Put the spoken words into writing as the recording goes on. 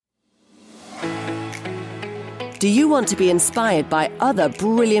Do you want to be inspired by other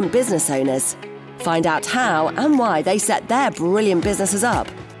brilliant business owners? Find out how and why they set their brilliant businesses up.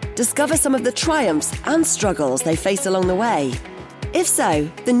 Discover some of the triumphs and struggles they faced along the way. If so,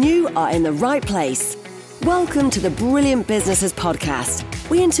 then you are in the right place. Welcome to the Brilliant Businesses Podcast.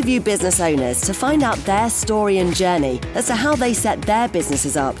 We interview business owners to find out their story and journey as to how they set their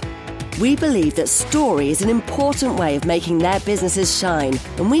businesses up. We believe that story is an important way of making their businesses shine,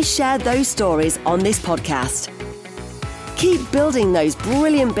 and we share those stories on this podcast. Keep building those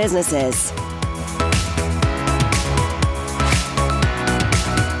brilliant businesses.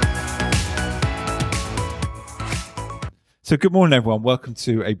 So good morning, everyone. Welcome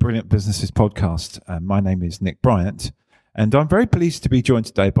to a Brilliant Businesses podcast. My name is Nick Bryant, and I'm very pleased to be joined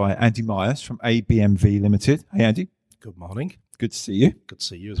today by Andy Myers from ABMV Limited. Hey, Andy. Good morning. Good to see you. Good to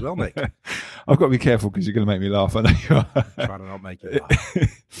see you as well, Nick. I've got to be careful because you're going to make me laugh. I know you are. Trying to not make you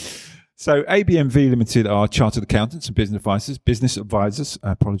laugh. So ABMV Limited are chartered accountants and business advisors,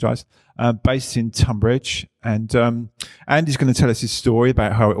 based in Tunbridge. And Andy's going to tell us his story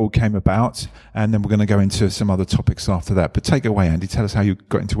about how it all came about. And then we're going to go into some other topics after that. But take it away, Andy. Tell us how you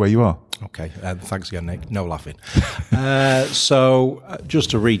got into where you are. Okay. Thanks again, Nick. No laughing. So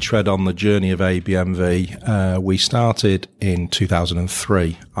just to retread on the journey of ABMV, we started in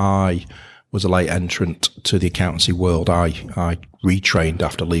 2003. I was a late entrant to the accountancy world. I retrained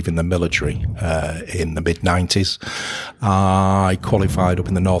after leaving the military in the mid-90s. I qualified up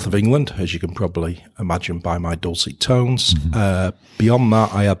in the north of England, as you can probably imagine by my dulcet tones. Mm-hmm. Beyond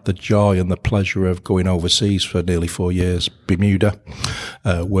that, I had the joy and the pleasure of going overseas for nearly 4 years, Bermuda,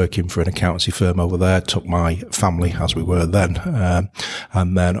 working for an accountancy firm over there. Took my family, as we were then,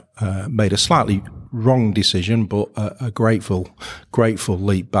 and then made a slightly wrong decision, but a grateful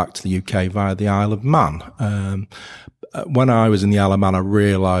leap back to the UK via the Isle of Man. When I was in the Isle of Man, I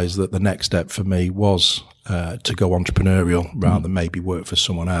realised that the next step for me was to go entrepreneurial rather than maybe work for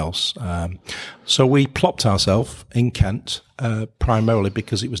someone else. So we plopped ourselves in Kent, primarily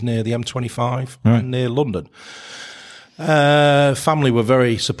because it was near the M25 and near London. Family were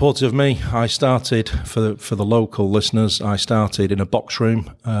very supportive of me. I started, for the local listeners, I started in a box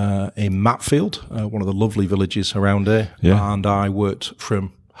room in Matfield, one of the lovely villages around here, and I worked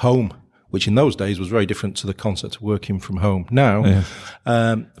from home, which in those days was very different to the concept of working from home now.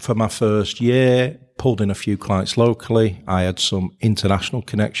 For my first year, pulled in a few clients locally. I had some international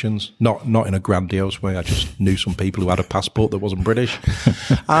connections, not in a grandiose way. I just knew some people who had a passport that wasn't British.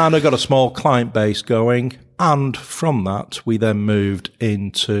 And I got a small client base going. And from that, we then moved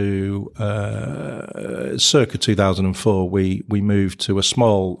into circa 2004. We moved to a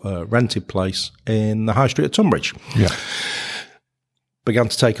small rented place in the High Street of Tunbridge. Yeah. Began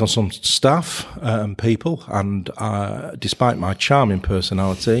to take on some staff and people, and despite my charming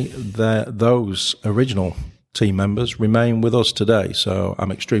personality, those original team members remain with us today. So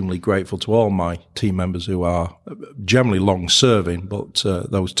I'm extremely grateful to all my team members who are generally long serving, but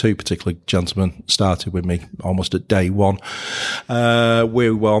those two particular gentlemen started with me almost at day one.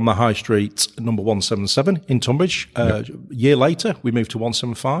 We were on the High Street number 177 in Tunbridge. A year later, we moved to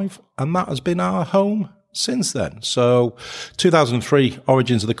 175, and that has been our home since then. So 2003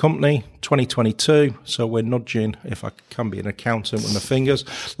 origins of the company, 2022. So we're nudging, if I can be an accountant with my fingers,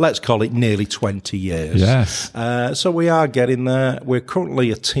 let's call it nearly 20 years. Yes. So we are getting there. We're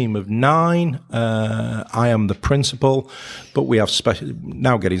currently a team of 9. I am the principal, but we have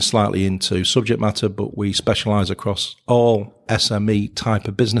now getting slightly into subject matter, but we specialise across all SME type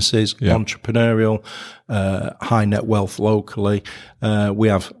of businesses, entrepreneurial, high net wealth locally. We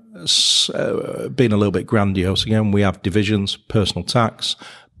have being a little bit grandiose again, we have divisions, personal tax,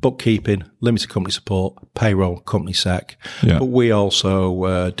 bookkeeping, limited company support, payroll, company sec. But we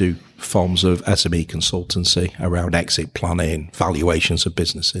also do forms of SME consultancy around exit planning, valuations of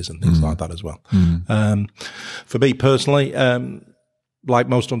businesses and things like that as well. For me personally, like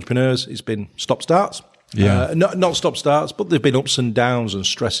most entrepreneurs, it's been stop-starts. Not stop-starts, but there've been ups and downs and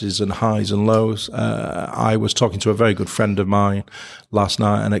stresses and highs and lows. I was talking to a very good friend of mine last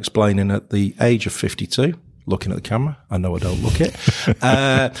night and explaining at the age of 52, looking at the camera, I know I don't look it,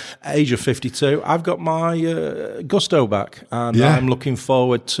 age of 52, I've got my gusto back, and I'm looking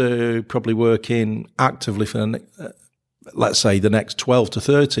forward to probably working actively for let's say, the next 12 to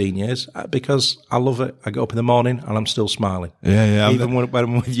 13 years, because I love it. I get up in the morning and I'm still smiling. Yeah. Even when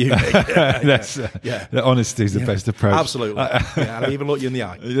I'm with you. The honesty is the best approach. Absolutely. And I even look you in the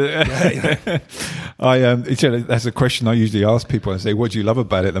eye. That's a question I usually ask people. I say, what do you love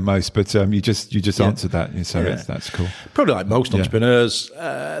about it the most? But you just answered that. So that's cool. Probably like most entrepreneurs,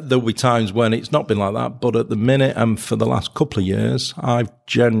 there'll be times when it's not been like that. But at the minute and for the last couple of years, I've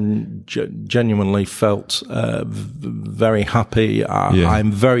genuinely felt very happy.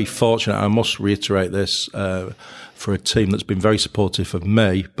 I'm very fortunate. I must reiterate this for a team that's been very supportive of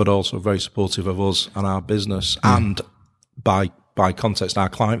me, but also very supportive of us and our business, and by context, our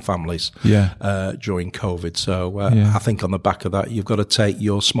client families during COVID. So I think on the back of that, you've got to take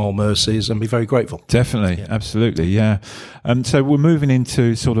your small mercies and be very grateful. Definitely, absolutely, yeah. So we're moving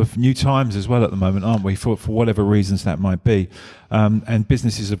into sort of new times as well at the moment, aren't we? For whatever reasons that might be, and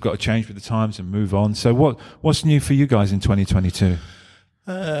businesses have got to change with the times and move on. So what's new for you guys in 2022?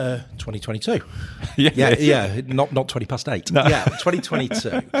 2022. Not 20 past 8. No. Yeah,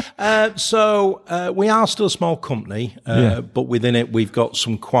 2022. So we are still a small company, but within it we've got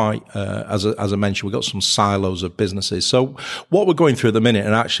some quite, as I mentioned, we've got some silos of businesses. So what we're going through at the minute,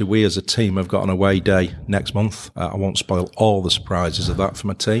 and actually we as a team have got an away day next month. I won't spoil all the surprises of that for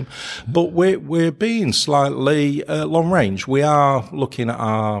my team, but we're being slightly long range. We are looking at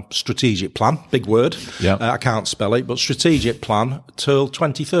our strategic plan, big word. Yeah. I can't spell it, but strategic plan till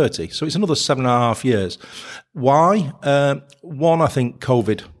 2030. So it's another 7.5 years. Why? One, I think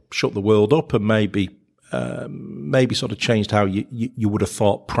COVID shut the world up and maybe sort of changed how you would have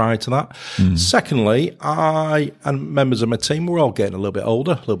thought prior to that. Secondly, I and members of my team, we're all getting a little bit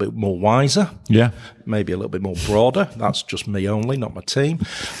older, a little bit more wiser. Yeah. Maybe a little bit more broader. That's just me only, not my team.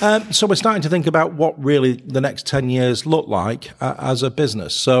 So we're starting to think about what really the next 10 years look like as a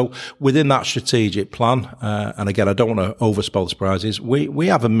business. So within that strategic plan, and again, I don't want to overspoil the surprises, we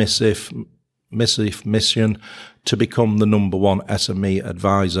have a missive mission to become the number one SME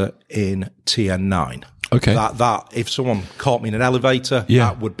advisor in TN9. Okay. That if someone caught me in an elevator,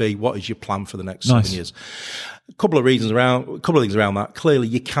 that would be, what is your plan for the next 7 years? A couple of things around that. Clearly,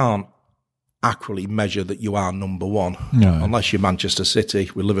 you can't accurately measure that you are number one. No. Unless you're Manchester City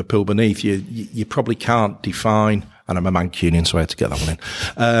with Liverpool beneath you. You probably can't define, and I'm a Mancunian, so I had to get that one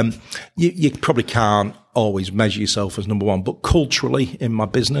in. You probably can't always measure yourself as number one, but culturally in my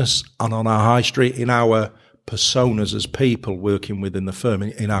business and on our high street, in our personas as people working within the firm,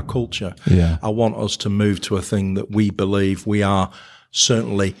 in our culture, I want us to move to a thing that we believe we are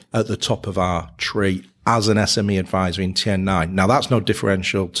certainly at the top of our tree as an SME advisor in TN9. Now, that's no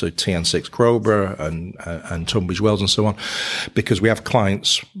differential to TN6 Crowborough and Tunbridge Wells and so on, because we have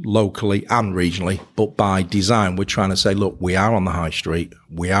clients locally and regionally, but by design, we're trying to say, look, we are on the high street,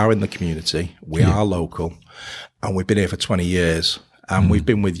 we are in the community, we are local, and we've been here for 20 years, and we've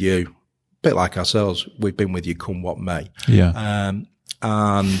been with you, a bit like ourselves, we've been with you come what may. Yeah.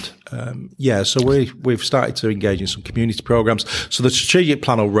 So we've started to engage in some community programs. So the strategic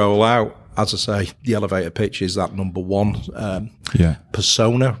plan will roll out. As I say, the elevator pitch is that number one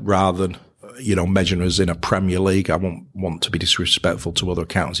persona, rather than measuring us in a Premier League. I won't want to be disrespectful to other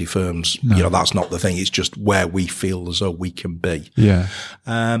accountancy firms. No. That's not the thing. It's just where we feel as though we can be. Yeah.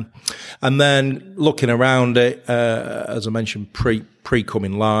 And then looking around it, as I mentioned, pre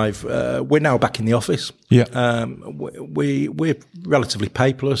coming live, we're now back in the office. Yeah. We're relatively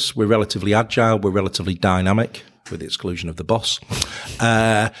paperless. We're relatively agile. We're relatively dynamic, with the exclusion of the boss.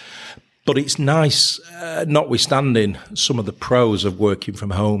 But it's nice, notwithstanding some of the pros of working from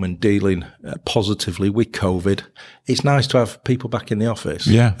home and dealing positively with COVID, it's nice to have people back in the office.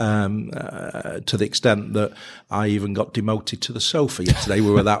 Yeah. To the extent that I even got demoted to the sofa yesterday. We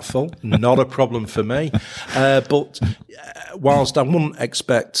were that full. Not a problem for me. But whilst I wouldn't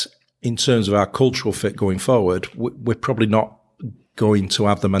expect, in terms of our cultural fit going forward, we're probably not going to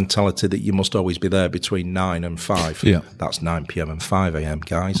have the mentality that you must always be there between 9 and 5. Yeah. That's 9 p.m. and 5 a.m.,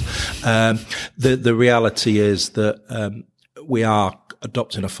 guys. The reality is that we are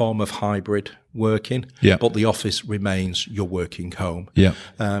adopting a form of hybrid working, but the office remains your working home. Yeah.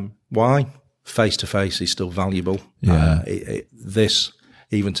 Why? Face-to-face is still valuable. Yeah. This,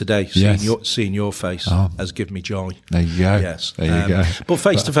 even today, seeing your face has given me joy. There you go. Yes. There you go. But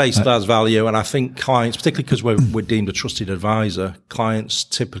face-to-face has value, and I think clients, particularly because we're deemed a trusted advisor, clients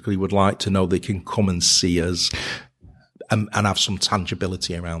typically would like to know they can come and see us and have some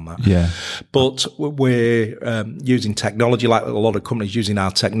tangibility around that. Yeah. But we're using technology, like a lot of companies using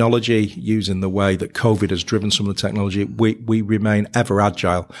our technology, using the way that COVID has driven some of the technology. We remain ever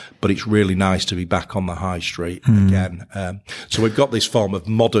agile, but it's really nice to be back on the high street again. So we've got this form of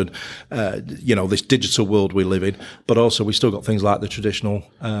modern, this digital world we live in, but also we still got things like the traditional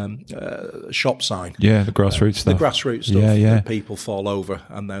shop sign. Yeah, the grassroots stuff. The grassroots stuff. Yeah. People fall over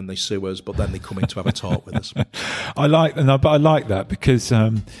and then they sue us, but then they come in to have a talk with us. I like that because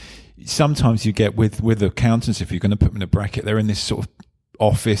sometimes you get with accountants, if you're going to put them in a bracket, they're in this sort of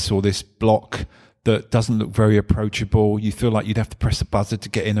office or this block that doesn't look very approachable. You feel like you'd have to press a buzzer to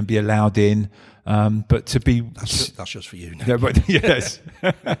get in and be allowed in. But to be that's just for you. Yeah, but yes,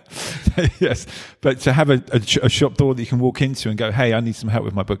 yes. But to have a shop door that you can walk into and go, "Hey, I need some help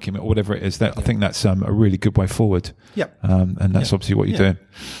with my booking," or whatever it is. I think that's a really good way forward. Yeah, and that's obviously what you're doing.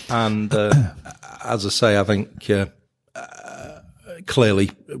 And as I say, I think clearly,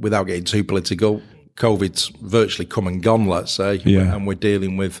 without getting too political, COVID's virtually come and gone, let's say, and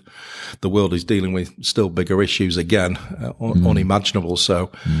the world is dealing with still bigger issues again, unimaginable. So,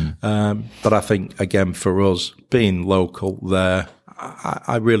 but I think, again, for us, being local there,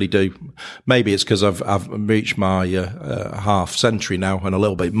 I really do. Maybe it's because I've reached my half century now and a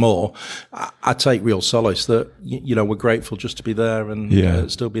little bit more. I take real solace that, we're grateful just to be there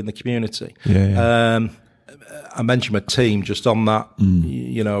and still be in the community. I mentioned my team just on that.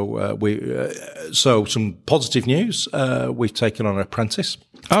 So some positive news. We've taken on an apprentice.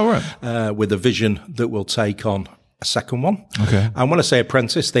 Oh, right. With a vision that we'll take on a second one. Okay. And when I say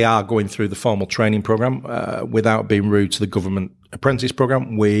apprentice, they are going through the formal training program. Without being rude to the government apprentice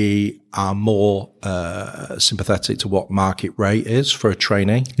program, we are more sympathetic to what market rate is for a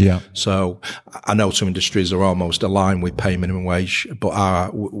trainee. Yeah. So I know some industries are almost aligned with pay minimum wage,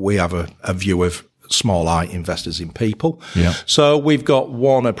 but we have a view of small I investors in people. Yeah. So we've got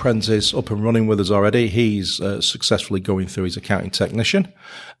one apprentice up and running with us already. He's successfully going through his accounting technician.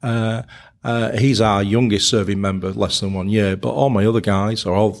 He's our youngest serving member, less than 1 year, but all my other guys,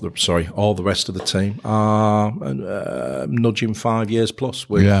 all the rest of the team are nudging 5 years plus,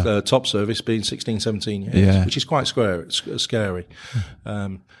 with top service being 16, 17 years, which is quite scary.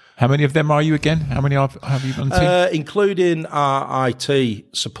 How many of them are you again? How many have you on the team? Including our IT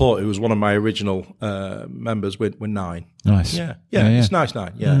support, who was one of my original members, we're 9. Nice. Yeah. It's nice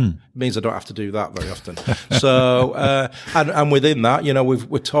 9. Yeah. It means I don't have to do that very often. So, and within that,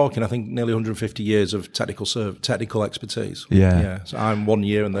 we're talking, I think, nearly 150 years of technical expertise. Yeah. So I'm 1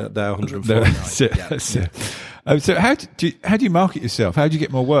 year and they're 149. That's it. So how do you market yourself? How do you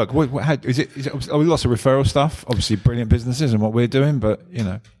get more work? Is it lots of referral stuff? Obviously, brilliant businesses and what we're doing, but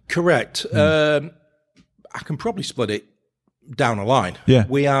Correct. I can probably split it down a line. Yeah.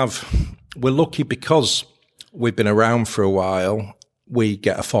 We're lucky because we've been around for a while. We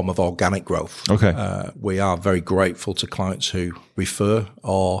get a form of organic growth. Okay. We are very grateful to clients who refer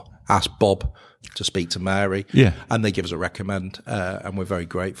or ask Bob to speak to Mary. Yeah. And they give us a recommend, and we're very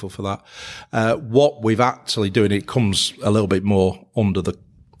grateful for that. What we've actually doing, it comes a little bit more under the,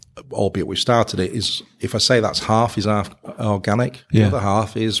 albeit we've started it, is if I say that's half is half organic, the other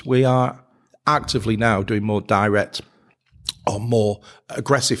half is we are actively now doing more direct or more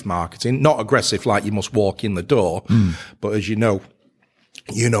aggressive marketing. Not aggressive like you must walk in the door, but as you know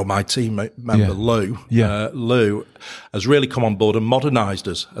my team member Lou. Lou has really come on board and modernised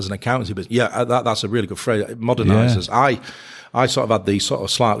us as an accountancy business. Yeah, that's a really good phrase. Modernised us. I sort of had these sort of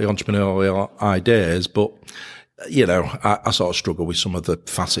slightly entrepreneurial ideas, but I sort of struggle with some of the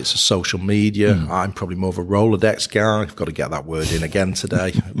facets of social media. I'm probably more of a Rolodex guy. I've got to get that word in again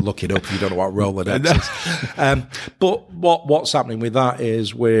today. Look it up if you don't know what Rolodex is. But what's happening with that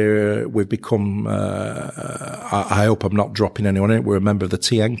is we've become, I hope I'm not dropping anyone in. We're a member of the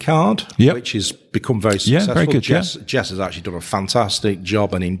TN card, which has become very successful. Very good, Jess has actually done a fantastic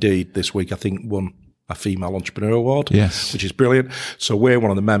job, and indeed this week I think won a Female Entrepreneur Award, which is brilliant. So we're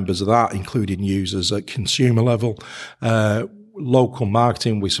one of the members of that, including users at consumer level. Local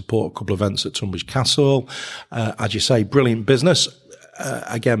marketing, we support a couple of events at Tunbridge Castle. As you say, brilliant business.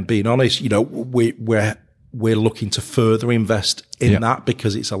 Again, being honest, we're looking to further invest in that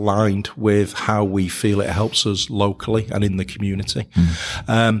because it's aligned with how we feel it helps us locally and in the community.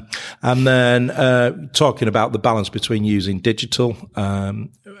 And then talking about the balance between using digital,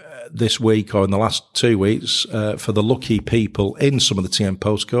 this week or in the last 2 weeks, for the lucky people in some of the TN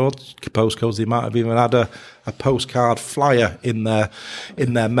postcodes, they might have even had a postcard flyer in their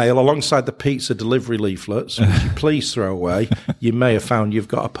mail alongside the pizza delivery leaflets, which you please throw away. You may have found you've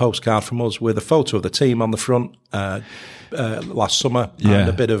got a postcard from us with a photo of the team on the front last summer and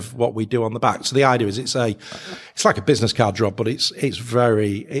a bit of what we do on the back. So the idea is it's like a business card drop, but it's a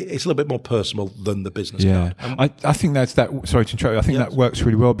little bit more personal than the business card. I think that's that. Sorry to interrupt. I think that works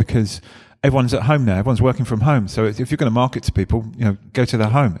really well because everyone's at home now. Everyone's working from home. So if you're going to market to people, go to their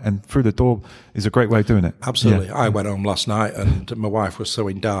home, and through the door is a great way of doing it. Absolutely. Yeah. I went home last night and my wife was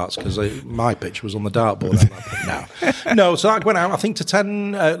throwing darts because my picture was on the dartboard. No, so I went out, I think, to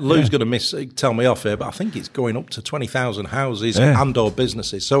 10. Lou's going to tell me off here, but I think it's going up to 20,000 houses and or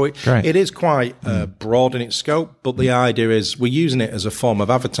businesses. So it is quite broad in its scope, but the idea is we're using it as a form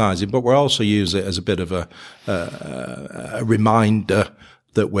of advertising, but we're also using it as a bit of a reminder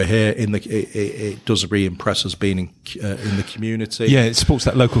that we're here. It does re-impress us being in the community. Yeah, it supports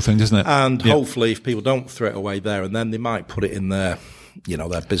that local thing, doesn't it? And hopefully, if people don't throw it away there and then, they might put it in their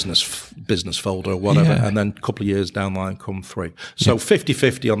business folder or whatever, and then a couple of years down the line come through. So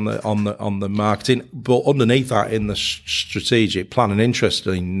 50-50 on the marketing, but underneath that in the strategic plan, and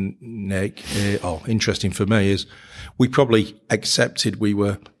interesting, Nick, interesting for me is we probably accepted we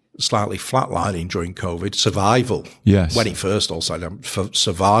were slightly flatlining during COVID. Survival. Yes. When it first all started, for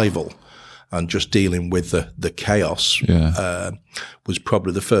survival and just dealing with the chaos was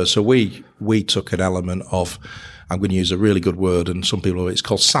probably the first. So we took an element of, I'm going to use a really good word, and some people, it's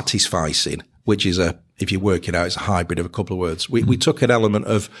called satisficing, which is if you work it out, it's a hybrid of a couple of words. We took an element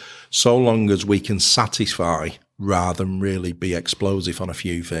of so long as we can satisfy rather than really be explosive on a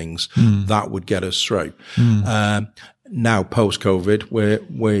few things, that would get us through. Now, post-COVID,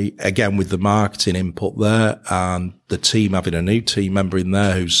 we again, with the marketing input there and the team having a new team member in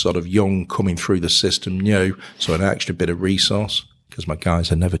there who's sort of young, coming through the system new, so an extra bit of resource, because my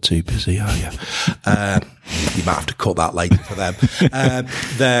guys are never too busy, are you? You might have to cut that later for them.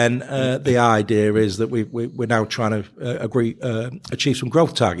 Then the idea is that we're now trying to achieve some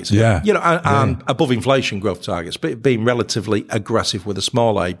growth targets. And above inflation growth targets, but being relatively aggressive with a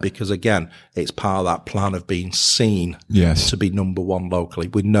small a, because again, it's part of that plan of being seen to be number one locally.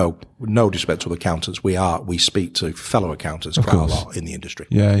 With no disrespect to the accountants, we speak to fellow accountants quite a lot in the industry.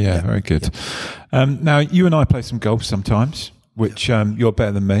 Yeah, very good. Now, you and I play some golf sometimes, which you're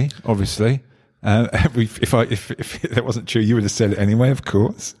better than me, obviously. If that wasn't true, you would have said it anyway, of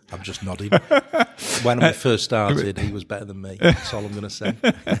course. I'm just nodding. When we first started, he was better than me. That's all I'm going to say.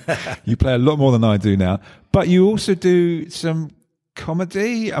 You play a lot more than I do now. But you also do some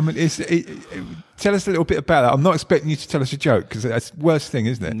comedy. I mean, tell us a little bit about that. I'm not expecting you to tell us a joke, because that's the worst thing,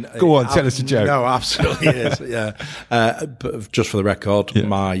 isn't it? Go on, tell us a joke. No, absolutely is. Yeah. But just for the record,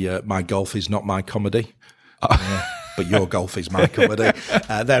 my golf is not my comedy. But your golf is my comedy.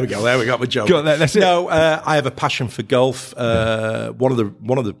 There we go. There we got my joke. That's it. No, I have a passion for golf. One of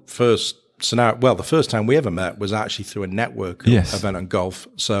the first scenario. Well, the first time we ever met was actually through a network event on golf.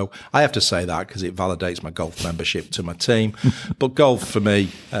 So I have to say that because it validates my golf membership to my team. But golf for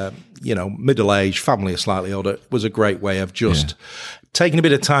me, middle aged, family are slightly older, was a great way of just taking a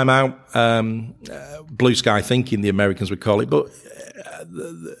bit of time out, blue sky thinking, the Americans would call it, but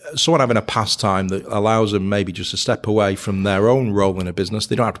someone having a pastime that allows them maybe just to step away from their own role in a business.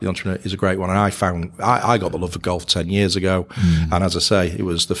 They don't have to be an entrepreneur, is a great one. And I got the love for golf 10 years ago. And as I say, it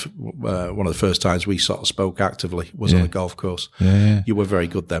was one of the first times we sort of spoke actively was on a golf course. You were very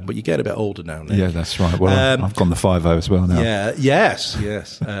good then, but you get a bit older now, Nick. Yeah, that's right. Well, I've gone the 5-0 as well now. Yeah, yes.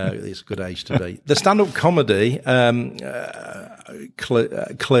 It's a good age to be. The stand-up comedy,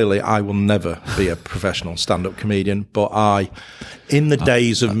 clearly I will never be a professional stand-up comedian, but in the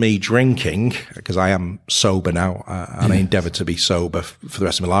days of me drinking, because I am sober now, and I endeavour to be sober for the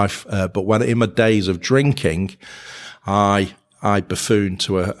rest of my life, but when in my days of drinking, I buffooned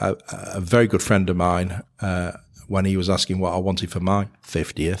to a very good friend of mine, when he was asking what I wanted for my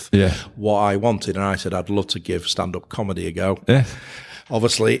 50th, what I wanted, and I said I'd love to give stand-up comedy a go.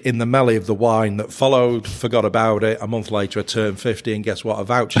 Obviously, in the melee of the wine that followed, forgot about it. A month later, I turned 50, and guess what? A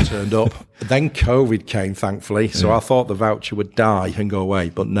voucher turned up. Then COVID came, thankfully, so I thought the voucher would die and go away,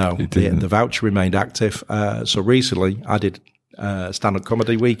 but no, the voucher remained active. So recently, I did stand-up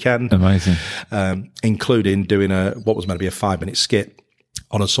comedy weekend. Amazing. Including doing what was meant to be a 5-minute skit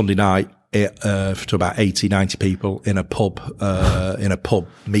on a Sunday night. To about 80, 90 people in a pub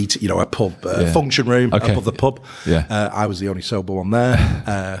function room above the pub. I was the only sober one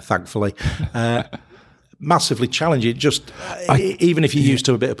there, thankfully. Massively challenging, even if you're used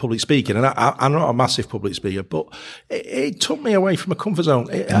to a bit of public speaking, and I'm not a massive public speaker, but it took me away from a comfort zone,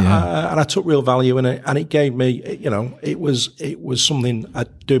 and I took real value in it, and it gave me, it was something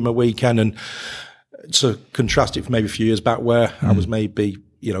I'd do my weekend, and to contrast it from maybe a few years back where I was maybe,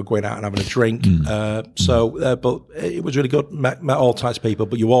 going out and having a drink. But it was really good. Met all types of people,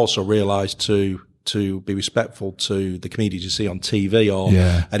 but you also realise to be respectful to the comedians you see on TV or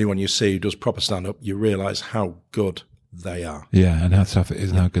anyone you see who does proper stand-up, you realise how good they are. Yeah, and how tough it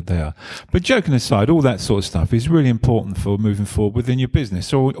is and how good they are. But joking aside, all that sort of stuff is really important for moving forward within your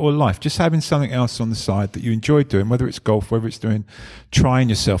business or life. Just having something else on the side that you enjoy doing, whether it's golf, whether it's trying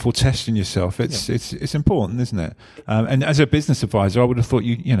yourself or testing yourself, it's important, isn't it? And as a business advisor, I would have thought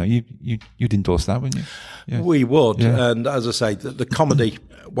you'd endorse that, wouldn't you? Yeah. We would. Yeah. And as I say, the comedy,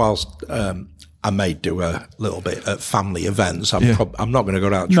 whilst I may do a little bit at family events. I'm not going to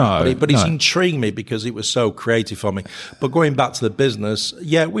go down, but it's intrigued me because it was so creative for me. But going back to the business,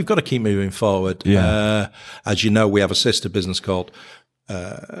 we've got to keep moving forward. Yeah. As you know, we have a sister business called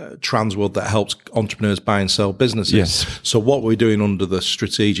Transworld that helps entrepreneurs buy and sell businesses. Yes. So what we're doing under the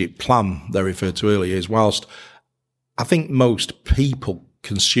strategic plan they referred to earlier is, whilst I think most people,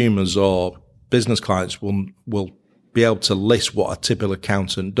 consumers or business clients will be able to list what a typical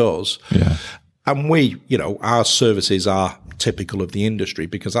accountant does. Yeah. And our services are typical of the industry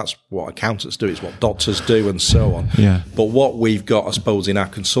because that's what accountants do, it's what doctors do and so on. Yeah. But what we've got, I suppose, in our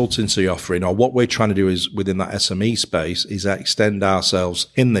consultancy offering, or what we're trying to do is within that SME space, is extend ourselves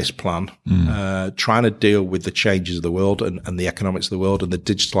in this plan, trying to deal with the changes of the world and the economics of the world and the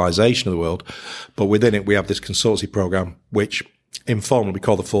digitalization of the world. But within it, we have this consultancy program, which informally we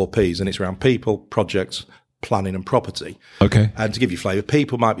call the 4 Ps, and it's around people, projects, planning and property. Okay. And to give you flavour,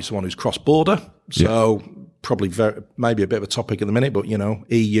 people might be someone who's cross-border. So probably maybe a bit of a topic at the minute, but,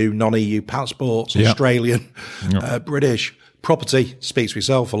 EU, non-EU passports, Australian, British. Property speaks for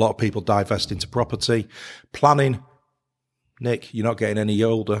itself. A lot of people divest into property. Planning. Nick, you're not getting any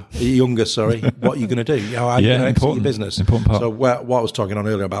younger, sorry. What are you going to do? How are you going to exit your business? Important part. So what I was talking on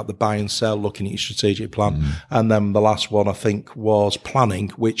earlier about the buy and sell, looking at your strategic plan. And then the last one, I think, was planning,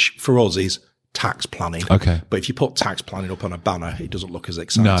 which for us is tax planning. Okay. But if you put tax planning up on a banner, it doesn't look as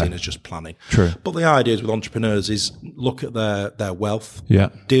exciting as just planning. True. But the idea is with entrepreneurs is look at their wealth,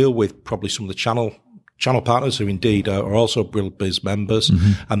 deal with probably some of the channel partners who indeed are also BrillBiz members.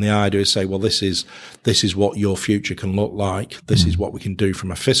 And the idea is say, well, this is what your future can look like. This is what we can do from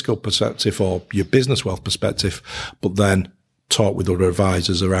a fiscal perspective or your business wealth perspective, but then talk with other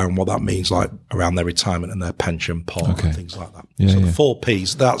advisors around what that means, like around their retirement and their pension pot and things like that. So the 4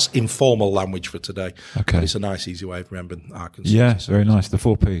 Ps, that's informal language for today. Okay. But it's a nice, easy way of remembering our consultants. Yeah, very nice. The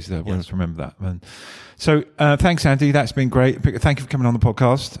 4 Ps there. Well, let's remember that. And so thanks, Andy. That's been great. Thank you for coming on the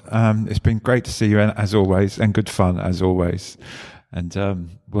podcast. It's been great to see you as always, and good fun as always. And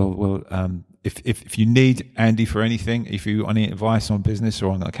if you need Andy for anything, if you want any advice on business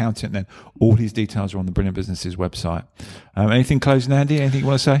or on accounting, then all his details are on the Brilliant Businesses website. Anything closing, Andy? Anything you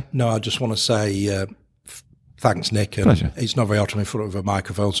want to say? No, I just want to say thanks, Nick. And pleasure. It's not very often in front of a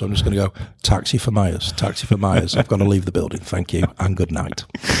microphone, so I'm just going to go, taxi for Myers. I've got to leave the building. Thank you, and good night.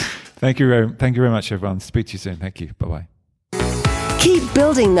 Thank you very much, everyone. Speak to you soon. Thank you. Bye-bye. Keep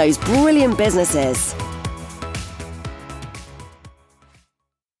building those brilliant businesses.